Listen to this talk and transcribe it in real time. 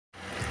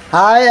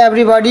Hi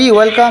everybody,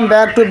 welcome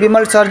back to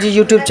Bimal Sarji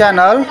YouTube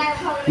channel.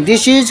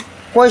 This is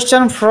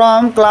question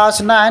from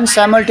class 9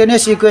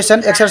 simultaneous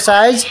equation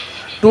exercise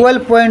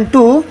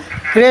 12.2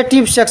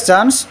 creative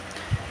sections.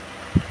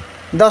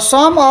 The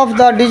sum of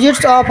the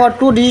digits of a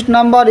two-digit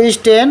number is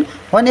 10.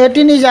 When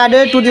 18 is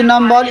added to the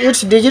number, its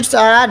digits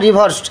are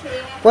reversed.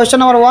 Question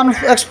number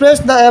 1.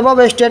 Express the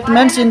above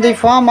statements in the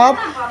form of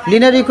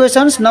linear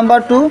equations.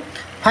 Number 2.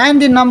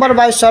 Find the number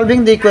by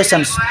solving the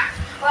equations.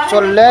 So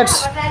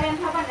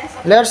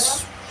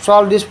let's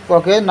solve this.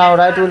 Okay, now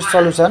write with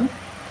solution.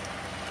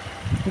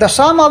 The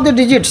sum of the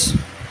digits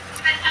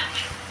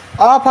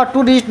of a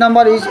two-digit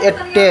number is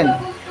 10.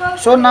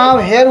 So now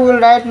here we will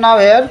write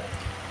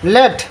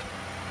let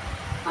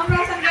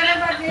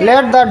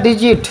the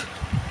digit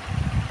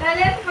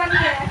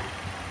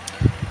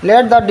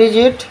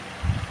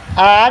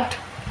at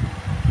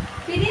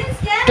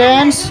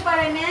tens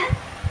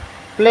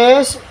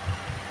place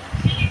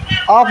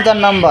of the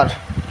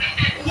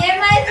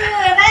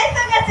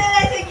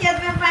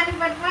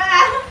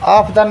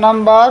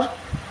number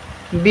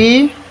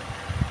be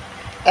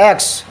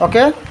x,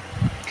 okay,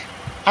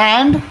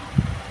 and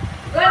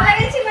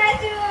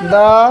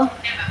the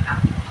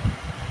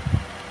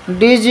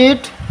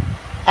digit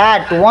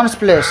at one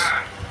place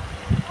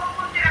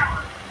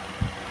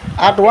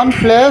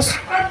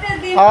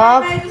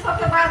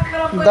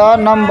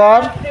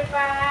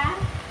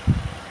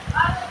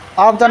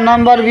of the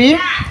number be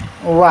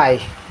y.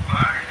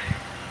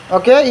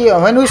 Okay,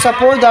 when we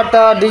suppose that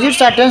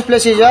digits at tens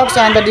place is x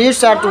and the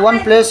digits at one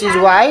place is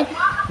y,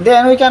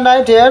 then we can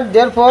write here,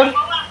 therefore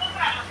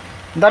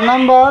the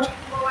number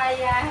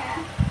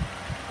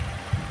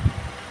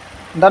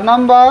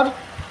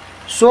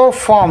so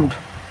formed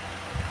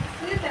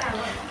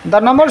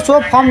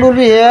will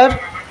be here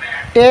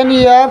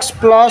 10x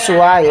plus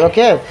y.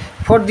 Okay,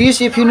 for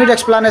this if you need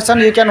explanation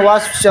you can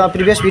watch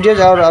previous videos,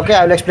 or okay,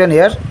 I will explain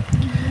here.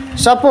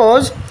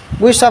 Suppose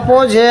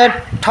here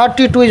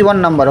 32 is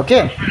one number.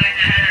 Okay,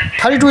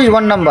 32 is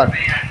one number.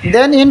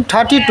 Then in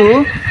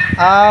 32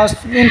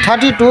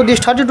 this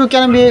 32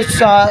 can be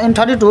in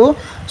 32,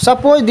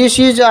 suppose this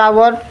is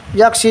our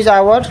x is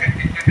our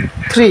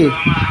 3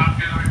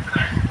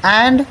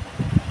 and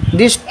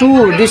this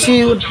 2, this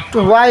is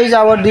y is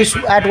our this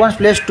at one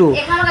place 2.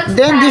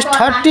 Then this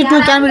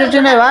 32 can be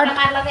written as what?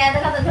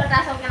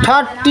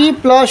 30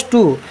 plus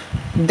 2.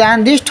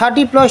 Then this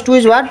 30 plus 2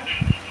 is what?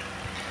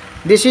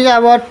 This is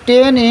our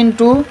 10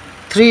 into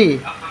 3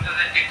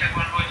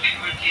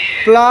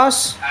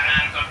 plus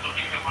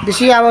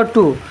this is our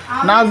 2.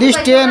 Now this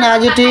 10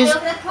 as it is,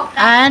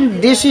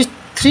 and this is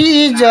 3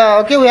 is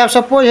okay, we have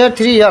suppose here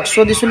 3x,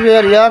 so this will be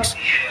here x,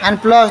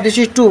 and plus this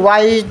is 2,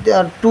 y is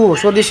 2,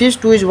 so this is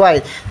 2 is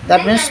y,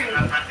 that means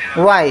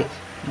y.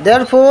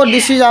 Therefore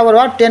this is our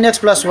what? 10x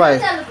plus y.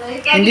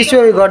 In this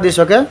way we got this.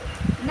 Okay,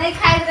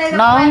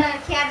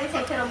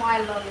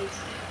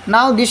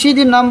 now this is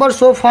the number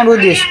so found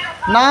with this.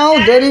 Now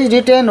there is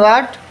written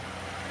what?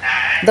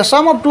 The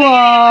sum of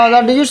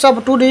the digits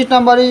of two-digit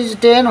number is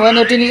 10. When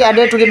 18 is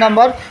added to the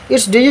number,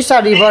 its digits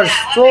are reversed.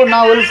 So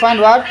now we will find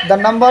what? The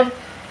number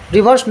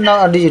reversed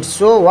digits.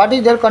 So what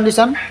is their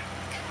condition?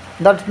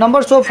 The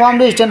number so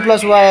formed is 10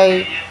 plus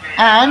y,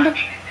 and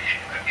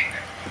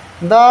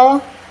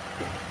the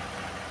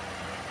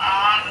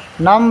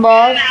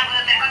number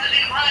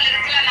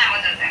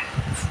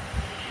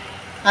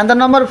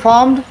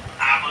formed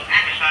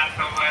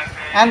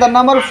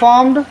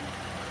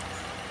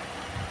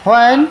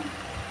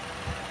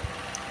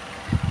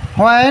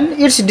when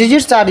its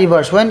digits are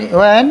reversed. When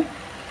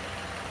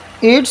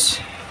its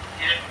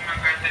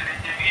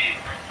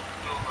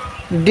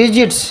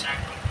digits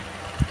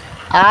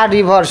are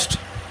reversed.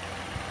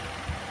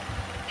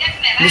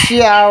 This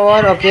is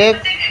our okay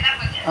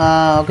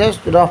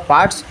rough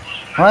parts.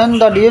 When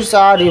the digits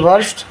are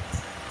reversed,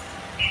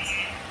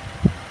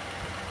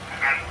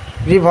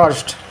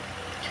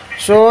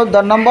 so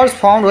the numbers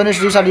formed when its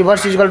digits are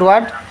reversed is equal to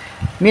what?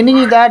 Meaning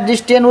is that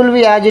this 10 will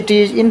be as it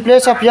is. In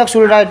place of x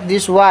we will write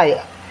this y,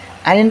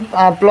 and in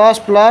plus,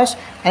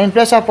 and in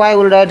place of y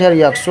we will write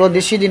here x. So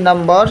this is the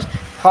numbers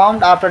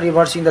formed after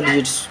reversing the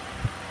digits.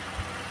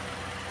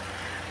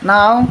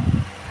 Now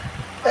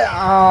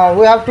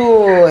we have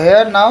to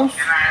here now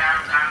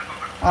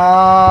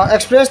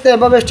express the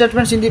above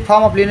statements in the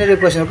form of linear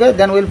equation. Okay,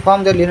 then we will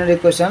form the linear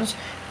equations.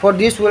 For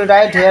this we will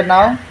write here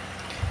now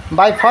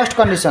by first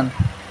condition.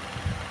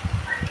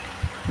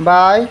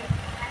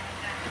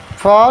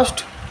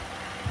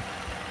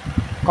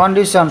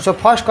 So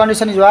first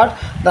condition is what?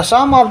 The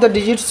sum of the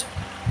digits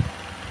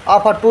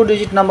of a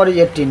two-digit number is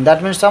 18.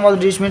 That means sum of the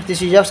digits means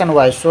this is x and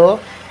y. So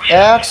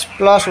x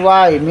plus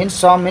y means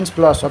sum means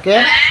plus.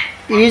 Okay,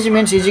 is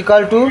means is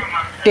equal to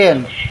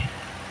 10.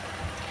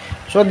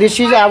 So this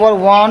is our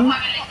one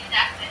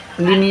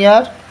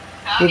linear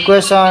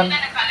equation,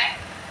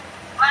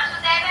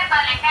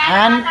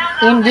 and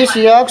in this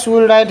x we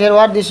will write here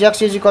what? This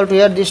x is equal to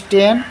here this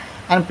 10,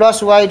 and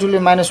plus y it will be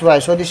minus y.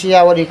 So this is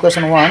our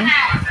equation 1.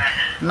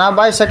 Now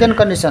by second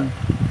condition,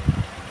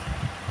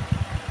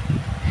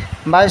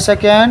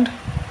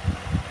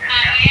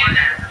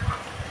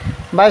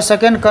 by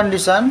second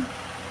condition,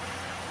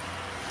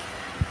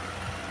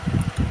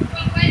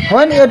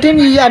 when 18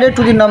 is added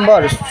to the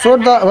number, so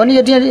when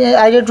 18 is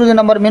added to the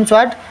number means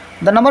what?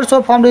 The number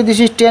so formed is, this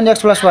is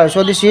 10x plus y,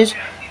 so this is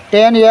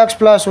 10x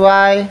plus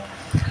y,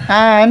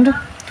 and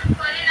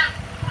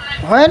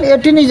when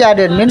 18 is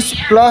added means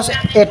plus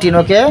 18,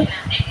 okay?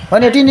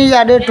 When 18 is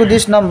added to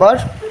this number,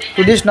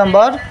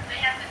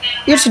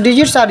 its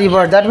digits are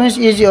reversed. That means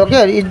is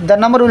okay. The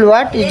number will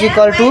what is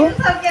equal to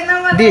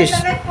this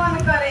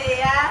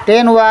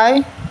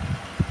 10y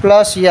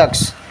plus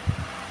x.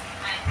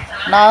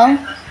 Now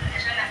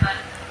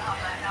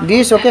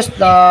this okay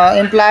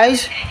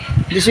implies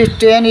this is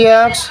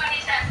 10x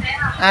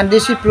and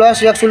this is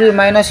plus x will be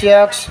minus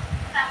x,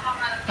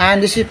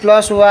 and this is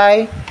plus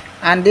y,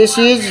 and this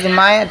is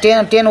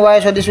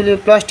 10y, so this will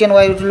be plus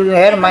 10y, it will be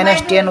here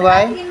minus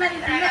 10y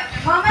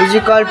is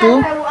equal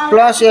to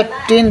plus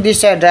 18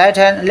 this side,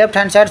 left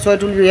hand side, so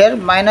it will be here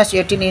minus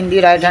 18 in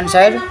the right hand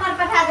side,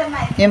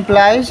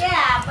 implies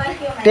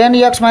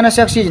 10x minus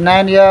x is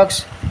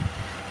 9x,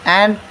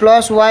 and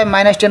plus y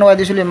minus 10y,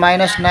 this will be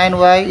minus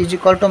 9y is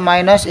equal to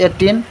minus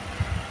 18,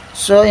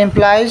 so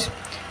implies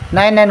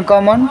 9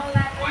 common,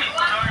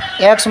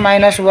 x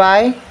minus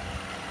y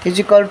is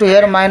equal to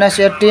here minus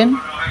 18.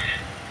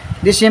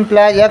 This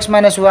implies x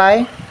minus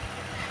y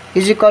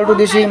is equal to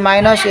this is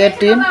minus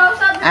 18,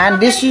 and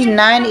this is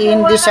 9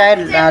 in this side,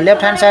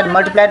 left hand side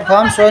multiplied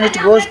form, so when it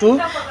goes to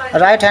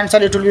right hand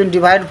side it will be in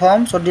divide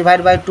form, so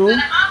divide by 2.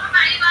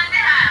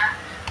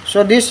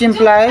 So this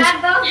implies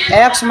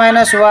x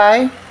minus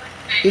y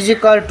is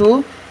equal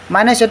to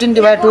minus 18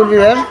 divided 2 will be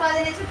here,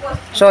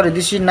 sorry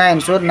this is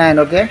 9, so 9,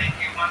 okay,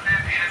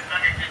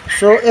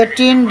 so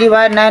 18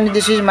 divide 9,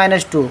 this is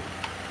minus 2.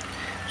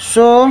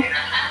 So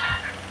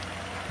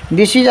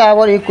this is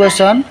our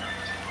equation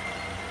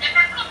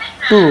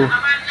 2.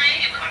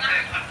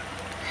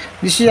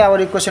 This is our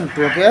equation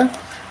 2, okay.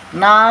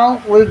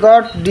 Now we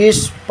got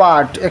this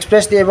part,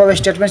 express the above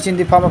statements in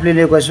the form of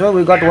linear equation. So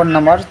we got one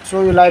number,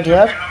 so you write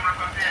here,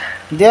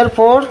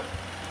 therefore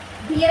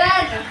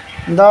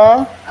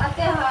the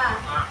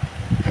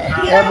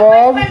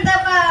above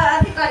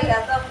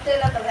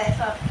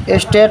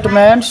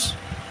statements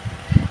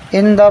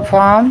in the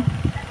form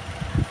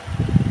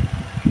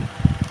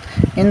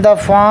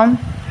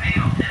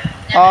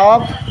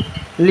of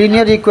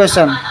linear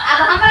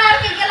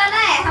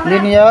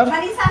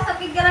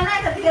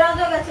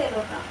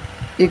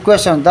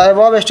equation, the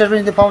above statements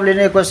in the form of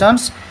linear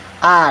equations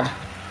are,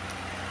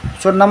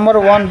 so number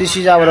 1, this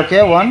is our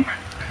okay 1,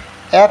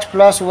 x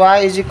plus y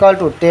is equal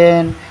to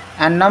 10,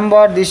 and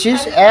number this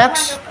is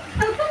x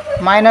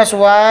minus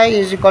y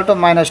is equal to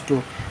minus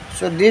 2.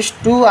 So these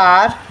two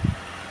are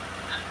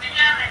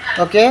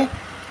okay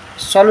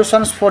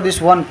solutions for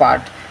this one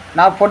part.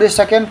 Now for the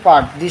second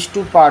part, these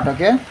two part,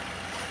 okay,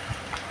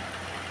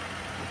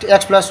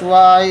 x plus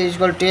y is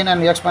equal to 10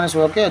 and x minus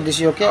y, okay, this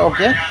is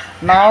okay.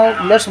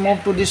 Now let's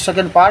move to this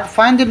second part,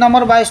 find the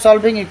number by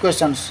solving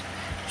equations.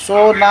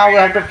 So now we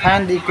have to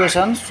find the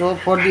equations. So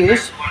for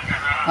this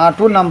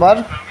two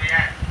number,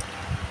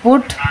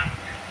 put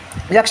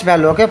x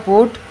value, okay,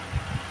 put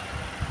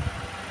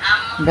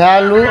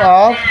value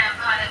of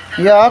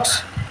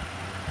x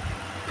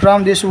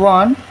from this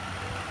one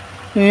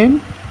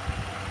in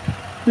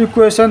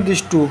equation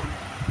this 2.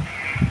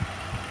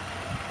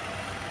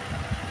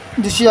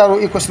 This is our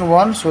equation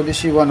 1, so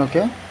this is 1,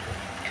 okay.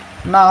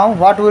 Now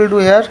what we will do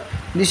here,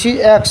 this is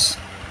x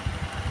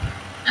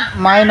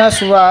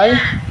minus y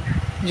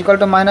is equal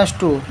to minus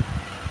 2.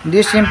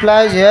 This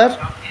implies here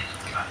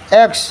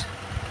x,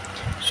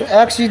 so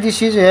x is,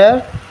 this is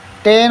here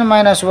 10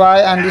 minus y,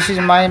 and this is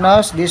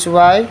minus this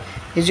y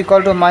is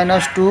equal to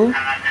minus 2.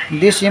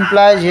 This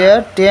implies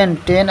here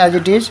 10 as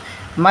it is,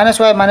 minus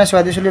y,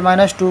 this will be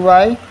minus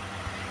 2y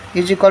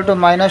is equal to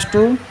minus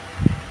 2.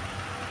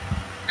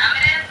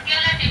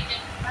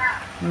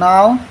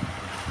 Now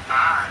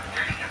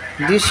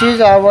this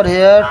is our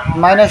here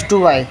minus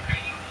 2y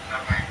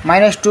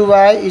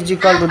is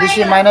equal to, this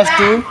is minus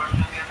 2,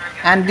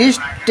 and this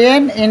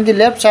 10 in the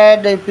left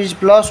side is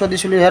plus, so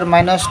this will be here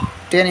minus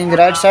 10 in the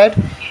right side.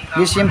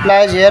 This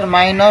implies here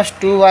minus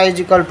 2y is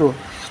equal to,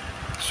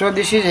 so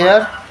this is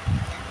here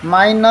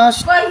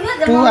minus 2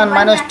 and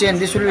minus 10,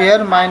 this will be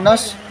here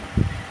minus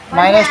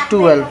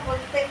 12,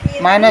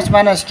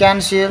 minus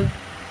cancel.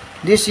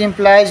 This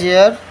implies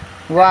here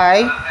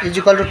y is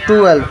equal to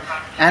 12,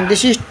 and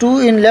this is 2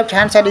 in left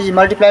hand side is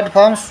multiplied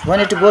form, when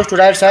it goes to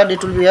right side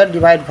it will be here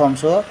divide form.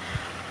 So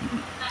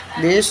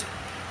this,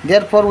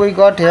 therefore we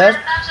got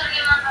here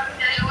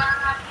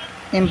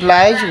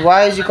implies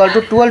y is equal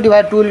to 12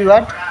 divided 2 will be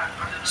what,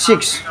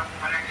 6.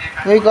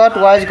 We got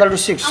y is equal to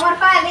 6.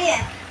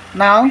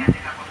 Now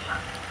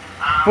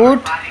put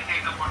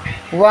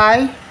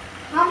y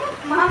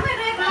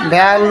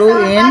value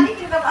in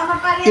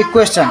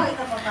equation.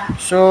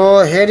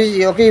 So here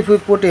is okay, if we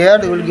put here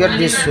we will get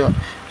this.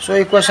 So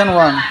equation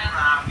 1.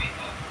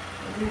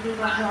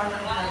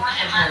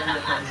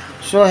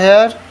 So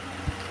here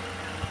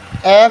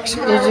x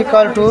is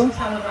equal to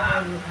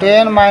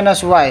 10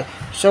 minus y.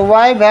 So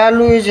y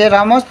value is here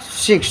how much,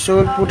 6. So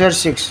we'll put here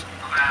 6.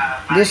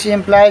 This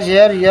implies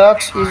here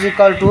x is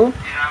equal to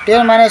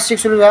 10 minus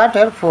 6 will be what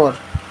here? 4.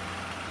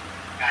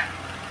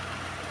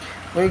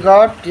 We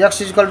got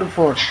x is equal to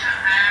 4.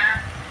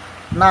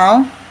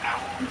 Now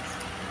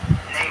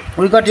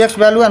we got x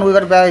value and we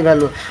got y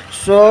value.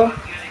 So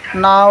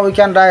now we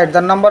can write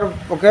the number.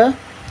 Okay,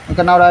 we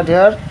can now write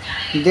here.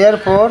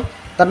 Therefore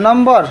the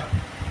number,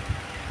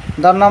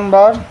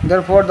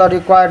 therefore the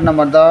required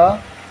number, the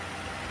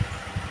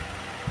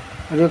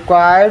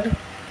required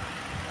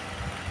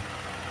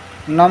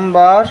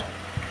number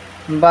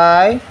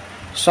by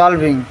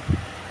solving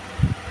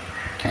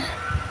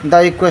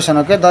the equation.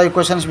 Okay, the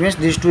equations means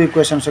these two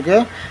equations.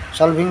 Okay,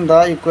 solving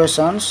the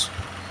equations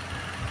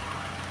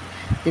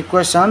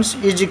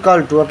is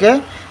equal to,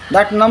 okay,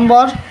 that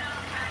number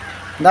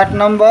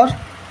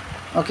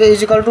okay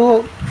is equal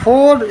to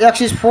 4.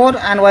 X is 4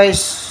 and y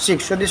is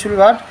 6, so this will be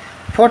what?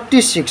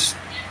 46.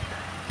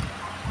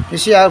 You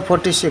see, I have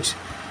 46.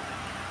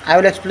 I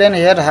will explain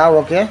here how.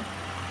 Okay,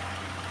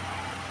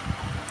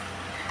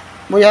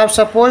 we have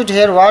supposed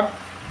here what?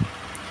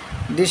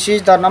 This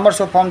is the number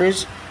so formed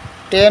is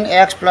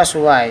 10x plus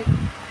y.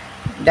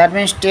 That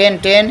means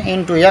 10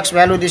 into x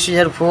value, this is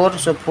here 4,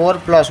 so 4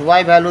 plus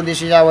y value,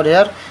 this is our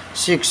here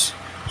 6.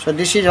 So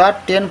this is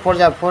what? 10 4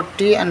 is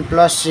 40 and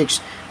plus 6,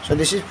 so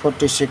this is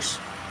 46.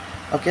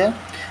 Okay,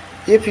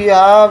 if you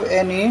have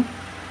any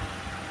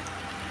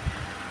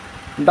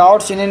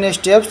doubts in any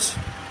steps,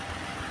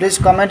 please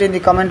comment in the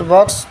comment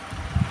box.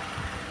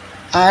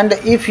 And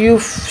if you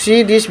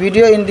see this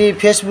video in the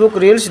Facebook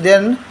Reels,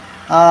 then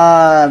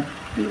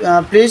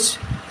please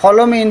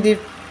follow me in the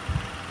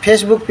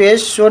Facebook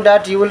page, so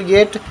that you will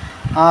get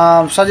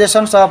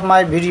suggestions of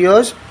my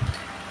videos,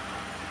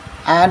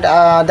 and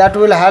that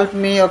will help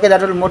me. Okay,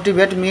 that will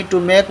motivate me to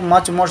make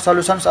much more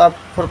solutions of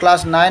for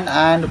class 9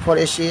 and for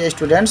SCA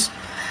students.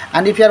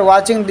 And if you are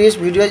watching these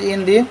videos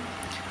in the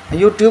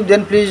YouTube,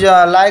 then please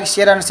like,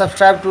 share and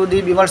subscribe to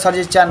the Bimal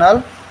Sirji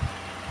channel.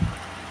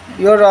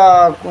 Your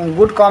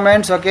good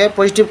comments, okay,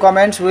 positive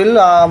comments will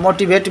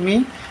motivate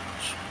me.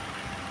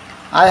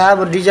 I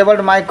have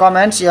disabled my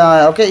comments.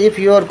 Okay, if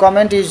your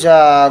comment is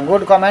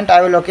good comment,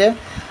 I will, okay,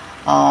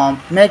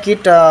 make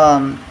it,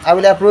 I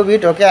will approve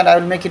it. Okay, and I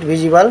will make it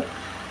visible.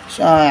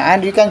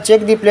 And you can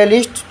check the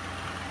playlist.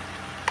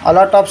 A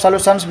lot of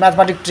solutions,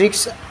 mathematics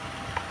tricks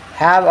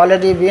have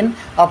already been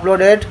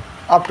uploaded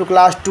up to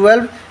class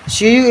 12.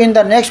 See you in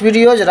the next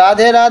videos.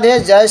 Radhe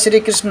Radhe, Jai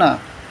Shri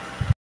Krishna.